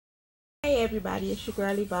Hey everybody, it's your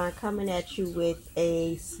girl Yvonne coming at you with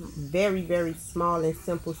a very, very small and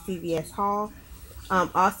simple CVS haul.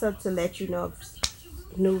 Also to let you know of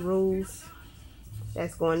new rules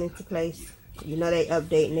that's going into place. You know they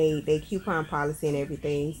updating they coupon policy and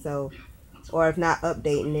everything. So, or if not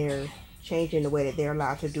updating, they're changing the way that they're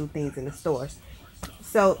allowed to do things in the stores.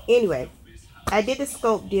 So anyway, I did the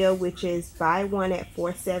scope deal, which is buy one at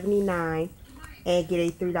 $4.79 and get a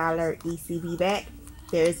 $3 ECB back.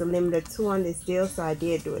 There is a limit of 2 on this deal, so I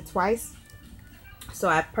did do it twice. So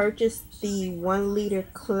I purchased the 1 liter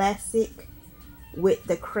classic with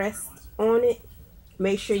the crest on it.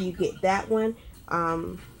 Make sure you get that one.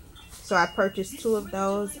 So I purchased 2 of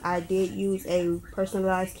those. I did use a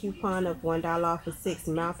personalized coupon of $1 off of 6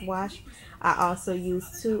 mouthwash. I also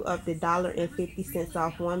used 2 of the $1.50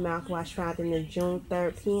 off 1 mouthwash found in the June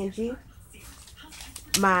 3rd P&G.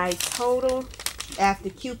 My total after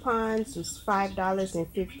coupons was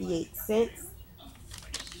 $5.58.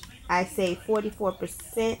 I saved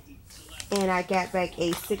 44% and I got back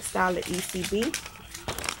a $6 ECB.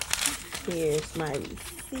 Here's my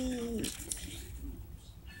receipt.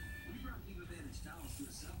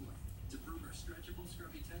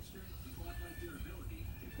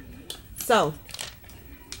 So,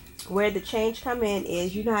 where the change come in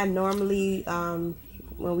is, you know how normally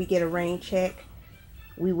when we get a rain check,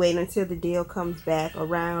 we wait until the deal comes back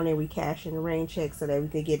around and we cash in the rain check so that we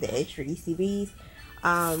could get the extra ECBs.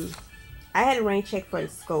 I had a rain check for the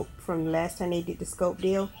scope from the last time they did the scope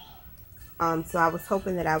deal. So I was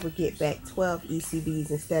hoping that I would get back 12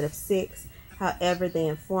 ECBs instead of 6. However, they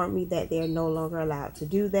informed me that they're no longer allowed to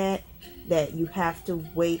do that, that you have to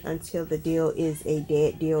wait until the deal is a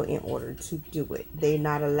dead deal in order to do it. They're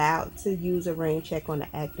not allowed to use a rain check on an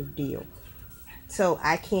active deal. So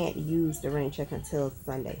I can't use the rain check until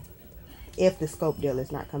Sunday if the scope deal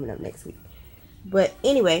is not coming up next week. But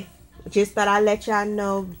anyway, just thought I'd let y'all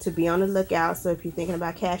know to be on the lookout. So if you're thinking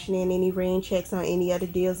about cashing in any rain checks on any other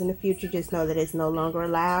deals in the future, just know that it's no longer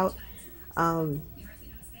allowed.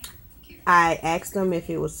 I asked him if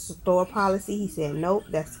it was store policy. He said nope,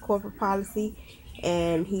 that's corporate policy.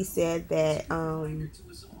 And he said that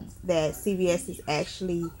that CVS is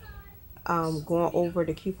actually going over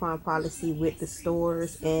the coupon policy with the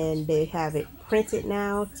stores, and they have it printed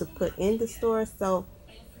now to put in the store. So,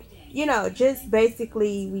 you know, just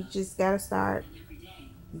basically we just gotta start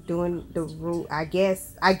doing the rule. I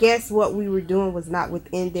guess what we were doing was not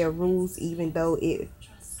within their rules, even though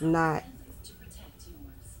it's not.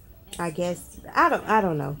 I guess I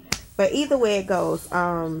don't know, but either way it goes,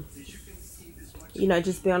 you know,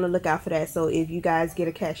 just be on the lookout for that. So if you guys get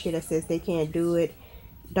a cashier that says they can't do it,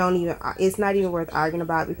 don't even, it's not even worth arguing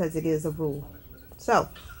about because it is a rule. So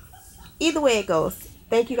either way it goes,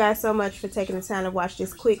 thank you guys so much for taking the time to watch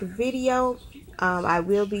this quick video. I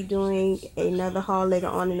will be doing another haul later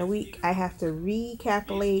on in the week. I have to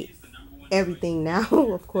recalculate everything now,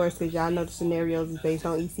 of course, because y'all know the scenarios is based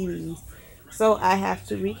on ECBs. So I have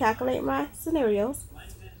to recalculate my scenarios.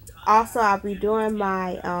 Also, I'll be doing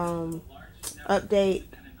my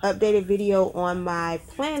updated video on my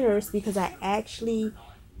planners because I actually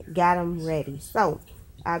got them ready. So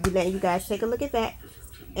I'll be letting you guys take a look at that.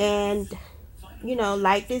 And you know,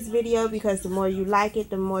 like this video, because the more you like it,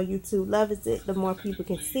 the more YouTube loves it, the more people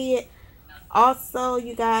can see it. Also,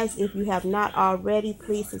 you guys, if you have not already,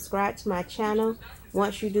 please subscribe to my channel.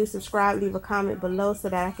 Once you do subscribe, leave a comment below so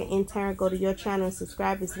that I can in turn go to your channel and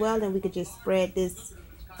subscribe as well, and we could just spread this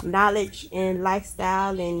knowledge and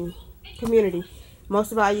lifestyle and community.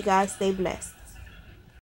 Most of all, you guys stay blessed.